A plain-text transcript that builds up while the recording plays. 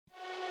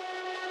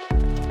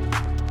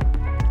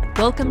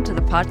Welcome to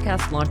the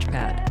Podcast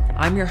Launchpad.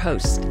 I'm your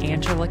host,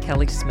 Angela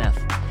Kelly Smith,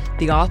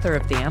 the author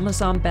of the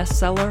Amazon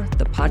bestseller,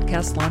 The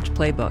Podcast Launch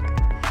Playbook.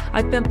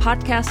 I've been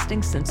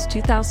podcasting since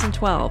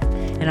 2012,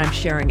 and I'm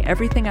sharing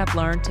everything I've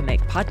learned to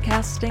make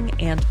podcasting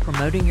and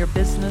promoting your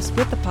business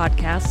with the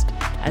podcast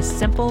as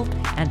simple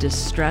and as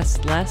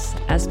stress-less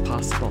as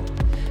possible.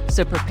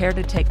 So prepare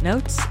to take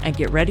notes and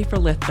get ready for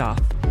liftoff.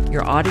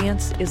 Your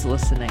audience is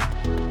listening.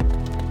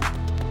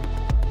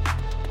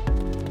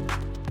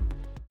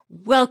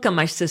 Welcome,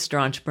 my sister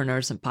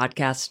entrepreneurs and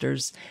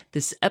podcasters.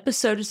 This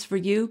episode is for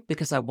you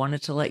because I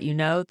wanted to let you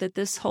know that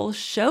this whole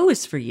show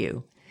is for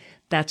you.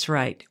 That's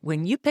right.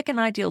 When you pick an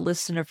ideal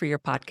listener for your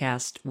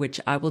podcast, which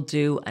I will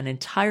do an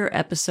entire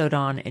episode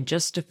on in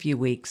just a few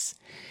weeks,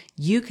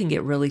 you can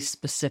get really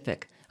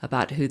specific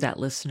about who that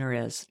listener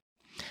is.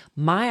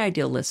 My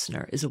ideal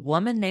listener is a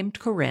woman named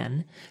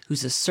Corinne,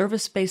 who's a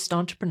service-based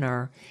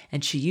entrepreneur,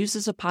 and she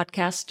uses a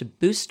podcast to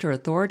boost her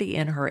authority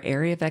in her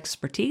area of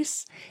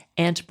expertise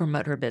and to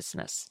promote her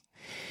business.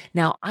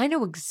 Now, I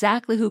know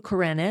exactly who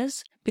Corinne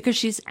is because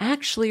she's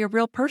actually a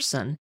real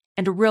person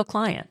and a real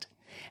client,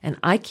 and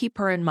I keep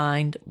her in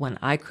mind when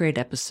I create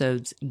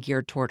episodes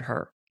geared toward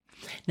her.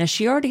 Now,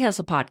 she already has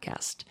a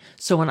podcast,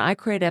 so when I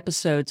create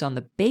episodes on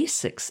the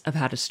basics of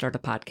how to start a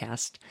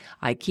podcast,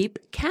 I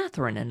keep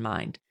Catherine in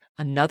mind,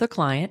 another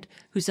client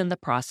who's in the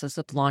process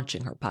of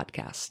launching her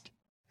podcast.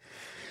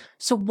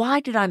 So why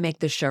did I make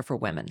this show for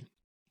women?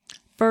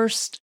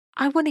 First,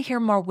 I want to hear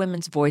more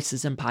women's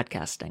voices in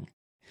podcasting.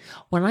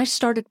 When I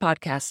started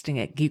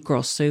podcasting at Geek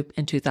Girl Soup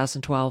in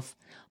 2012,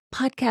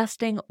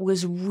 podcasting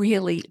was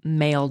really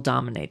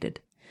male-dominated.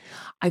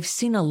 I've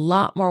seen a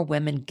lot more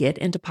women get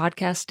into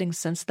podcasting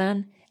since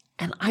then,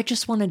 and I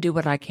just want to do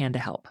what I can to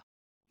help.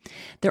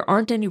 There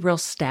aren't any real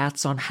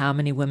stats on how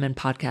many women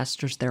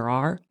podcasters there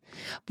are,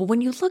 but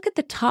when you look at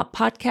the top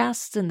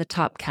podcasts in the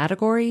top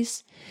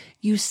categories,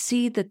 you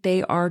see that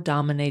they are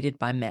dominated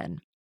by men.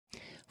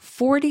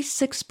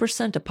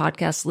 46% of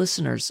podcast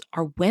listeners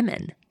are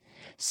women.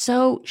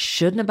 So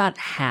shouldn't about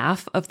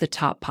half of the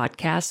top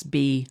podcasts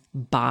be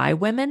by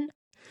women?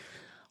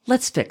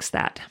 Let's fix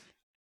that.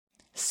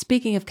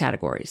 Speaking of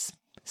categories,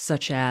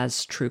 such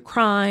as true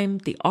crime,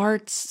 the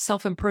arts,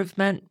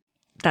 self-improvement,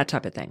 that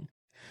type of thing.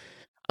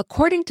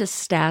 According to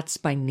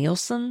stats by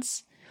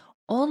Nielsen's,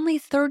 only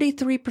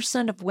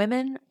 33% of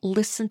women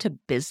listen to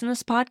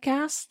business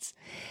podcasts,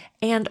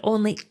 and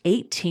only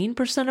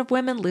 18% of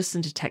women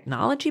listen to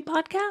technology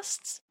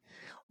podcasts.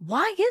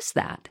 Why is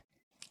that?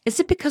 Is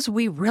it because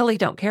we really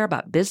don't care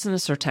about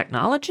business or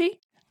technology?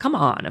 Come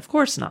on, of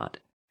course not.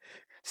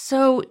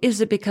 So is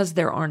it because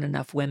there aren't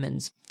enough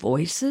women's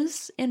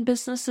voices in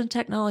business and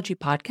technology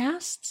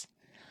podcasts?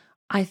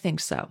 I think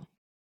so.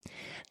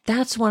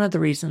 That's one of the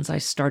reasons I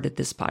started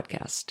this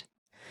podcast.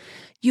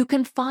 You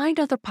can find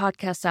other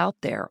podcasts out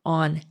there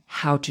on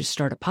how to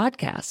start a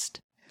podcast,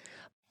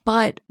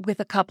 but with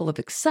a couple of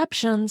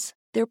exceptions,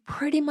 they're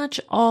pretty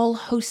much all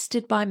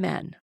hosted by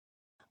men.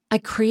 I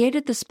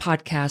created this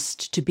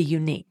podcast to be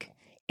unique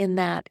in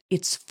that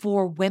it's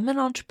for women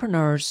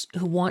entrepreneurs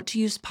who want to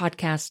use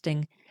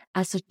podcasting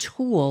as a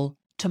tool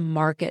to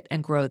market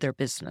and grow their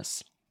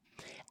business.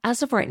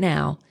 As of right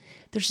now,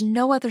 there's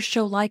no other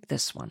show like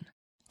this one,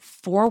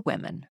 for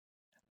women,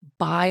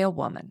 by a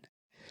woman.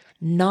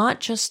 Not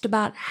just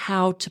about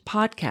how to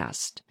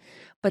podcast,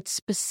 but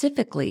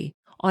specifically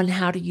on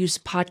how to use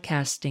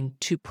podcasting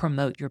to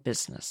promote your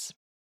business.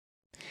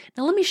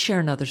 Now, let me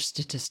share another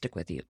statistic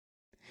with you.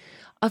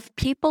 Of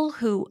people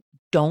who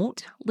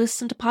don't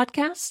listen to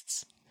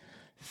podcasts,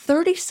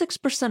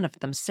 36% of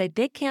them say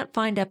they can't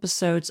find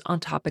episodes on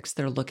topics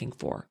they're looking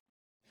for.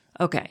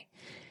 Okay,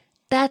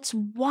 that's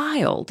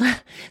wild.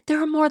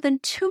 There are more than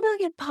 2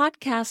 million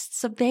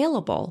podcasts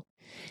available.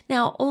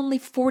 Now, only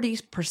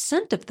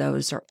 40% of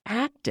those are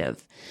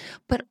active,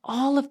 but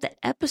all of the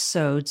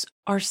episodes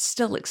are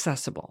still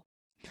accessible.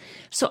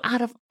 So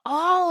out of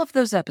all of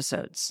those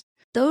episodes,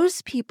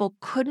 those people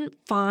couldn't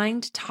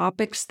find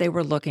topics they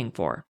were looking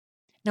for.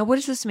 Now, what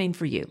does this mean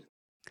for you?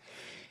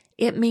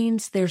 It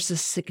means there's a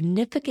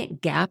significant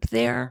gap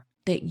there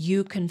that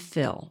you can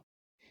fill.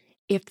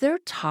 If there are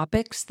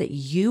topics that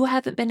you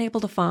haven't been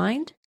able to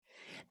find,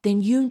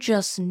 then you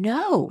just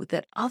know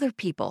that other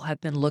people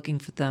have been looking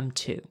for them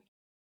too.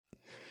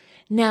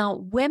 Now,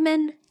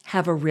 women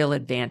have a real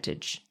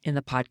advantage in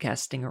the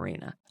podcasting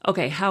arena.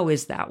 Okay, how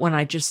is that? When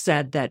I just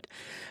said that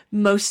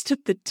most of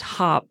the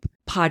top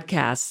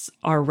podcasts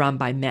are run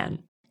by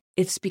men,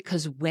 it's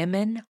because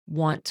women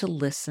want to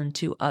listen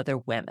to other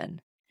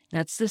women.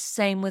 That's the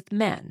same with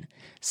men.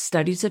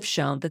 Studies have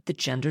shown that the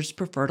genders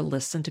prefer to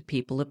listen to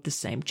people of the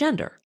same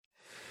gender.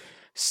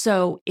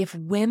 So if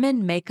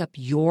women make up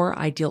your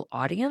ideal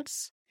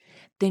audience,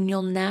 then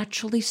you'll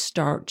naturally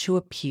start to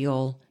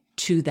appeal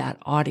to that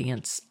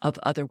audience of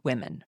other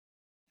women.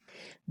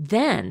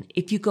 Then,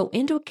 if you go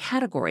into a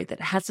category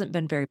that hasn't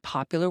been very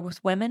popular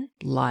with women,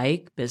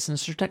 like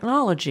business or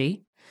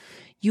technology,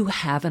 you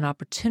have an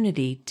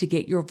opportunity to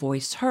get your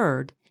voice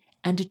heard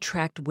and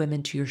attract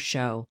women to your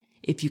show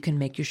if you can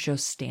make your show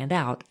stand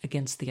out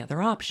against the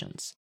other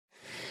options.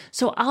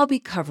 So I'll be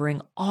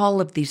covering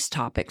all of these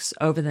topics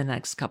over the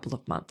next couple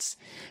of months,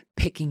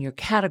 picking your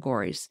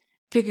categories,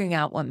 figuring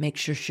out what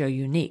makes your show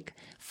unique,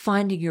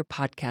 finding your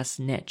podcast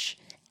niche,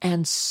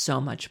 and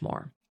so much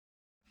more.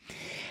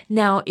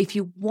 Now, if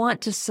you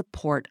want to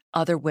support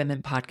other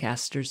women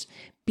podcasters,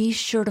 be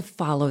sure to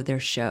follow their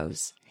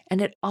shows. And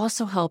it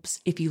also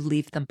helps if you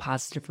leave them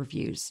positive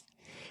reviews.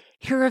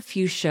 Here are a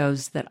few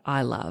shows that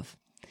I love.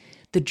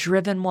 The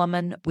Driven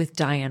Woman with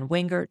Diane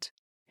Wingert,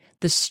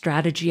 the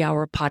Strategy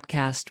Hour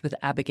podcast with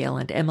Abigail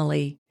and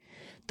Emily,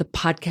 the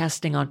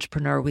Podcasting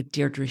Entrepreneur with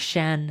Deirdre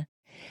Shen,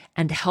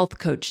 and Health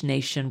Coach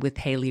Nation with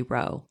Haley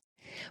Rowe.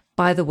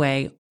 By the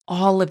way,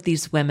 all of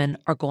these women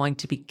are going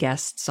to be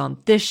guests on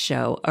this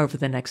show over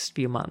the next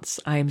few months.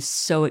 I am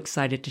so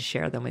excited to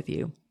share them with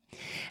you.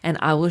 And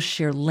I will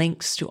share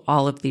links to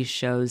all of these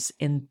shows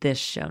in this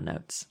show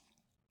notes.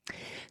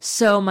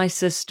 So, my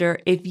sister,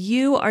 if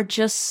you are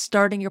just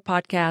starting your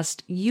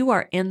podcast, you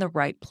are in the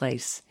right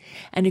place.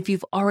 And if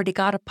you've already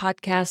got a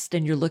podcast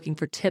and you're looking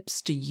for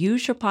tips to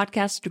use your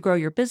podcast to grow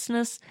your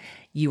business,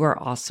 you are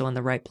also in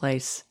the right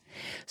place.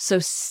 So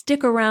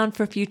stick around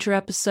for future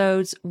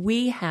episodes.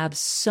 We have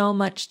so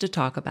much to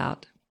talk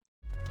about.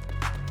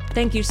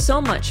 Thank you so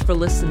much for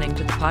listening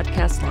to the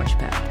Podcast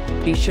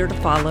Launchpad. Be sure to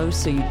follow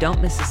so you don't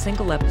miss a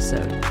single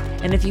episode.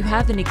 And if you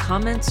have any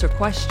comments or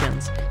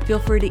questions, feel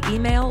free to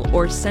email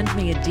or send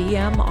me a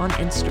DM on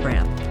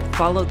Instagram.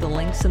 Follow the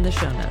links in the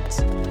show notes.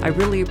 I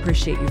really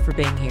appreciate you for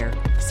being here.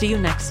 See you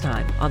next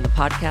time on the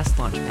Podcast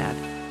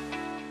Launchpad.